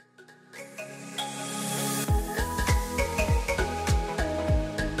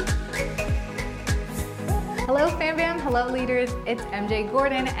hello leaders, it's MJ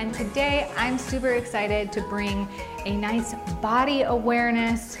Gordon, and today I'm super excited to bring a nice body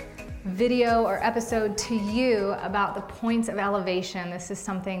awareness video or episode to you about the points of elevation. This is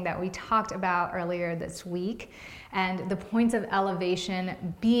something that we talked about earlier this week, and the points of elevation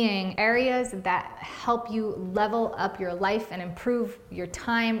being areas that help you level up your life and improve your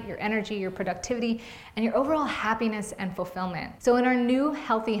time, your energy, your productivity, and your overall happiness and fulfillment. So in our new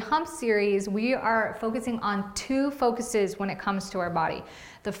Healthy Hump series, we are focusing on two focuses when it comes to our body.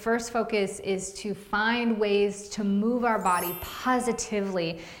 The first focus is to find ways to move our body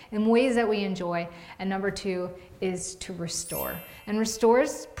positively in ways that we enjoy. And number two is to restore. And restore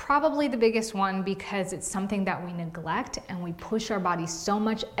is probably the biggest one because it's something that we neglect and we push our body so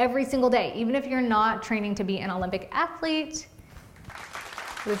much every single day. Even if you're not training to be an Olympic athlete,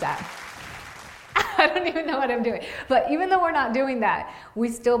 what is that? I don't even know what I'm doing. But even though we're not doing that, we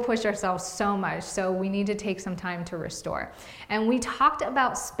still push ourselves so much. So we need to take some time to restore. And we talked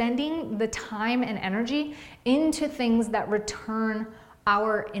about spending the time and energy into things that return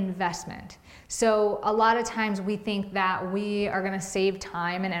our investment. So a lot of times we think that we are going to save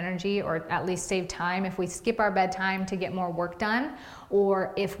time and energy, or at least save time if we skip our bedtime to get more work done,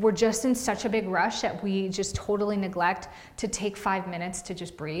 or if we're just in such a big rush that we just totally neglect to take 5 minutes to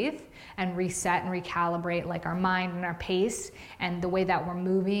just breathe and reset and recalibrate like our mind and our pace and the way that we're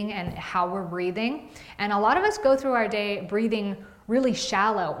moving and how we're breathing. And a lot of us go through our day breathing really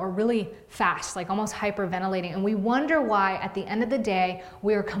shallow or really fast, like almost hyperventilating. And we wonder why at the end of the day,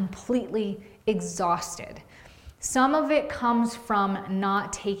 we're completely exhausted. Some of it comes from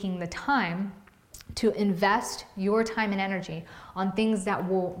not taking the time to invest your time and energy on things that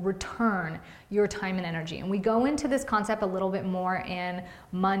will return your time and energy. And we go into this concept a little bit more in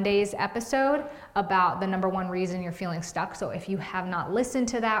Monday's episode about the number one reason you're feeling stuck. So if you have not listened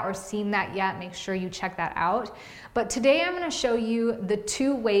to that or seen that yet, make sure you check that out. But today I'm going to show you the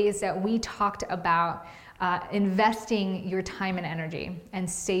two ways that we talked about investing your time and energy and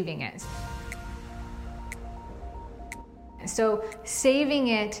saving it. So saving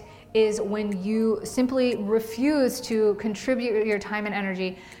it is when you simply refuse to contribute your time and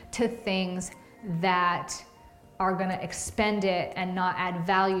energy to things that are going to expend it and not add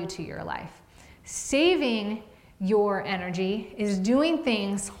value to your life. Saving your energy is doing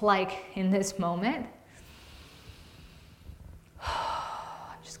things like in this moment.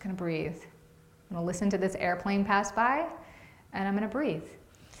 I'm just going to breathe. I'm going to listen to this airplane pass by, and I'm going to breathe.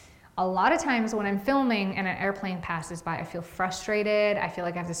 A lot of times when I'm filming and an airplane passes by, I feel frustrated. I feel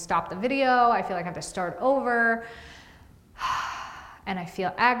like I have to stop the video. I feel like I have to start over. And I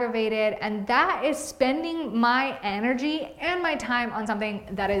feel aggravated. And that is spending my energy and my time on something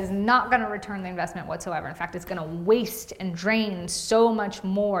that is not going to return the investment whatsoever. In fact, it's going to waste and drain so much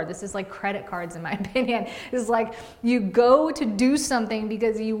more. This is like credit cards, in my opinion. It's like you go to do something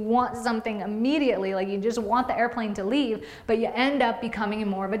because you want something immediately, like you just want the airplane to leave, but you end up becoming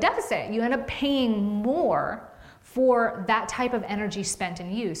more of a deficit. You end up paying more for that type of energy spent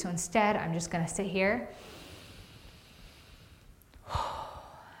in you. So instead, I'm just going to sit here.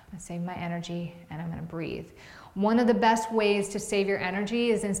 I'm gonna save my energy and I'm gonna breathe. One of the best ways to save your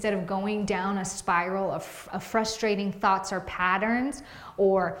energy is instead of going down a spiral of frustrating thoughts or patterns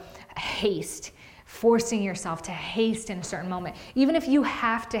or haste, forcing yourself to haste in a certain moment. Even if you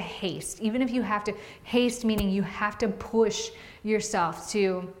have to haste, meaning you have to push yourself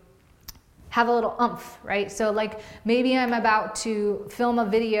to have a little oomph, right? So like maybe I'm about to film a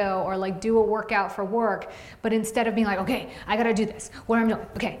video or like do a workout for work, but instead of being like, okay, I gotta do this, what I'm doing,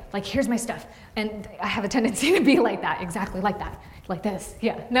 okay, like here's my stuff. And I have a tendency to be like that, exactly like that, like this.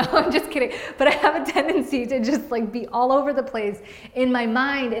 Yeah, no, I'm just kidding. But I have a tendency to just like be all over the place in my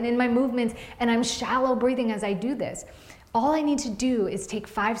mind and in my movements, and I'm shallow breathing as I do this. All I need to do is take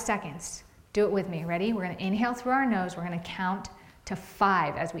 5 seconds. Do it with me, ready? We're gonna inhale through our nose, we're gonna count to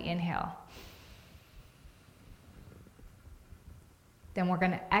 5 as we inhale. Then we're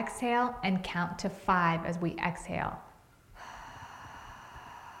going to exhale and count to 5 as we exhale.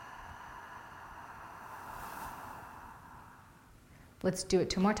 Let's do it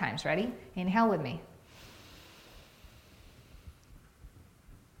 2 more times. Ready? Inhale with me.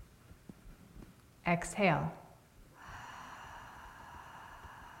 Exhale.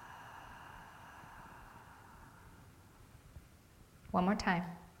 One more time.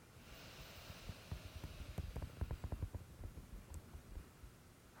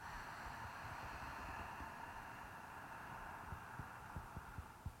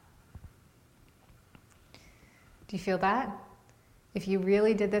 Do you feel that? If you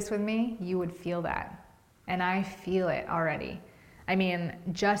really did this with me, you would feel that. And I feel it already. I mean,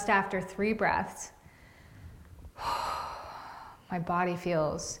 just after 3 breaths, my body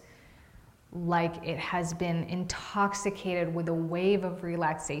feels like it has been intoxicated with a wave of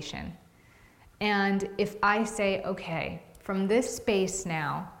relaxation. And if I say, okay, from this space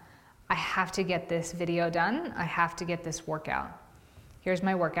now, I have to get this video done, I have to get this workout. Here's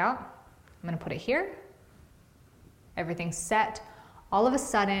my workout. I'm gonna put it here. Everything's set. All of a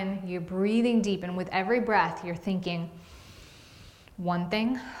sudden, you're breathing deep, and with every breath, you're thinking one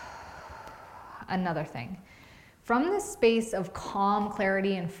thing, another thing. From this space of calm,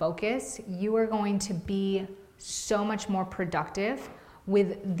 clarity, and focus, you are going to be so much more productive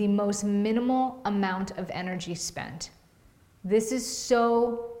with the most minimal amount of energy spent. This is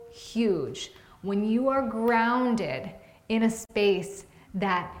so huge. When you are grounded in a space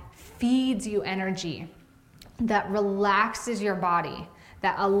that feeds you energy, that relaxes your body,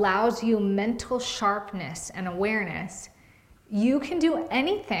 that allows you mental sharpness and awareness, you can do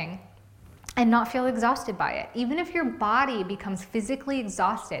anything and not feel exhausted by it. Even if your body becomes physically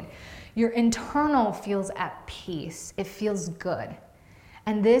exhausted, your internal feels at peace. It feels good.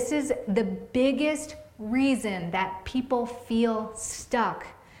 And this is the biggest reason that people feel stuck.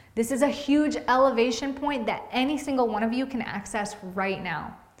 This is a huge elevation point that any single one of you can access right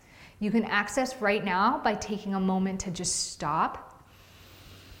now. You can access right now by taking a moment to just stop,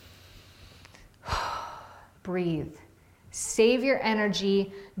 breathe. Save your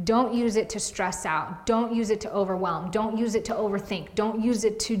energy. Don't use it to stress out. Don't use it to overwhelm. Don't use it to overthink. Don't use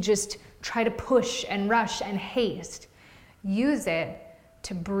it to just try to push and rush and haste. Use it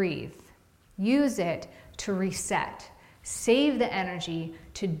to breathe. Use it to reset. Save the energy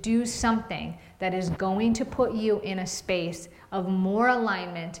to do something that is going to put you in a space of more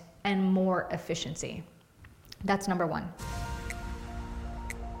alignment and more efficiency. That's number one.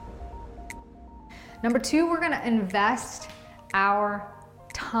 Number two, we're gonna invest our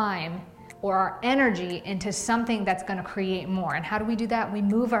time or our energy into something that's gonna create more. And how do we do that? We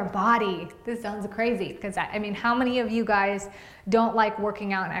move our body. This sounds crazy, because I mean, how many of you guys don't like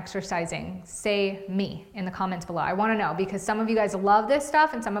working out and exercising? Say me in the comments below. I wanna know, because some of you guys love this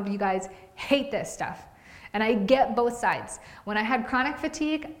stuff and some of you guys hate this stuff. And I get both sides. When I had chronic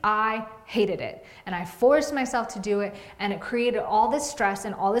fatigue, I hated it. And I forced myself to do it, and it created all this stress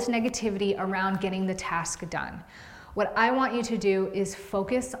and all this negativity around getting the task done. What I want you to do is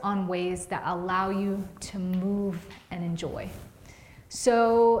focus on ways that allow you to move and enjoy.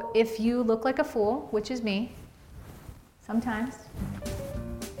 So if you look like a fool, which is me, sometimes,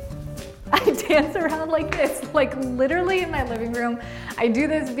 I dance around like this, like literally in my living room. I do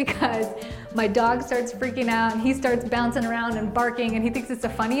this because my dog starts freaking out and he starts bouncing around and barking, and he thinks it's the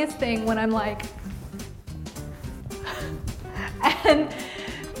funniest thing when I'm like, and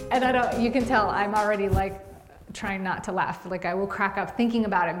I don't, you can tell I'm already like trying not to laugh. Like I will crack up thinking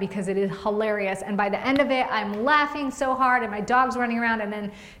about it because it is hilarious. And by the end of it, I'm laughing so hard and my dog's running around, and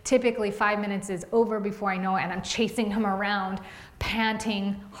then typically 5 minutes is over before I know it, and I'm chasing him around,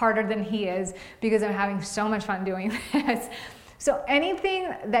 panting harder than he is because I'm having so much fun doing this. So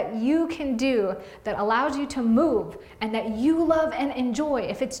anything that you can do that allows you to move and that you love and enjoy,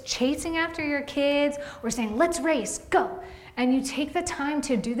 if it's chasing after your kids or saying, let's race, go. And you take the time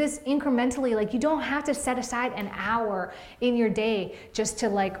to do this incrementally. Like you don't have to set aside an hour in your day just to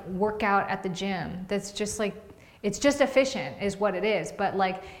like work out at the gym. That's just like, it's just efficient is what it is. But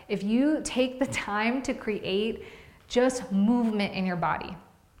like if you take the time to create just movement in your body.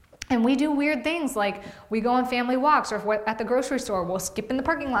 And we do weird things like we go on family walks, or if we're at the grocery store, we'll skip in the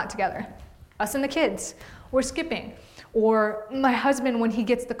parking lot together. Us and the kids, we're skipping. Or my husband, when he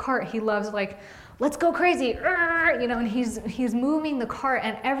gets the cart, he loves like, let's go crazy, you know, and he's moving the cart,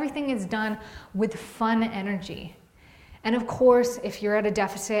 and everything is done with fun energy. And of course, if you're at a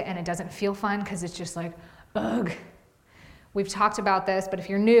deficit and it doesn't feel fun because it's just like, ugh. We've talked about this, but if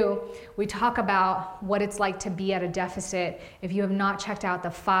you're new, we talk about what it's like to be at a deficit. If you have not checked out the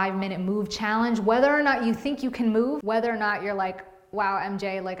 5-minute move challenge, whether or not you think you can move, whether or not you're like, wow,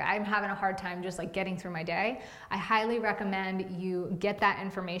 MJ, like I'm having a hard time just like getting through my day, I highly recommend you get that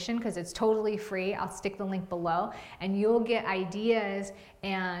information because it's totally free. I'll stick the link below, and you'll get ideas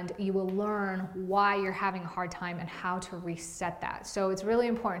and you will learn why you're having a hard time and how to reset that. So it's really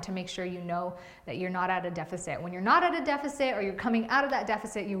important to make sure you know that you're not at a deficit. When you're not at a deficit or you're coming out of that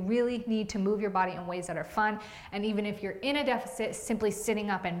deficit, you really need to move your body in ways that are fun. And even if you're in a deficit, simply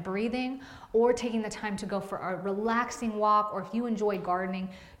sitting up and breathing, or taking the time to go for a relaxing walk, or if you enjoy gardening,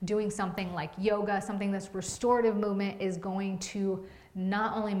 doing something like yoga, something that's restorative movement is going to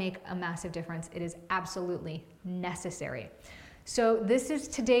not only make a massive difference, it is absolutely necessary. So this is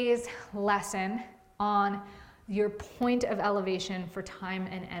today's lesson on your point of elevation for time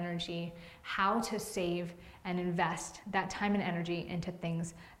and energy, how to save and invest that time and energy into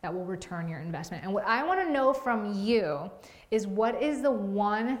things that will return your investment. And what I want to know from you is, what is the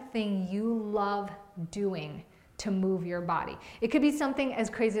one thing you love doing to move your body? It could be something as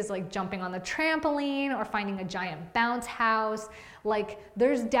crazy as like jumping on the trampoline or finding a giant bounce house. Like,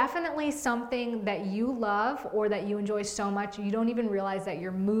 there's definitely something that you love or that you enjoy so much you don't even realize that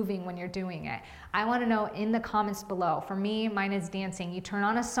you're moving when you're doing it. I want to know in the comments below. For me, mine is dancing. You turn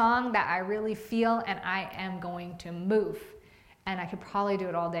on a song that I really feel and I am going to move. And I could probably do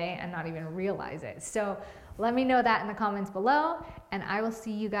it all day and not even realize it. So let me know that in the comments below, and I will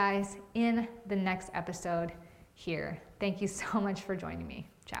see you guys in the next episode here. Thank you so much for joining me.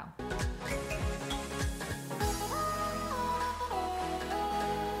 Ciao.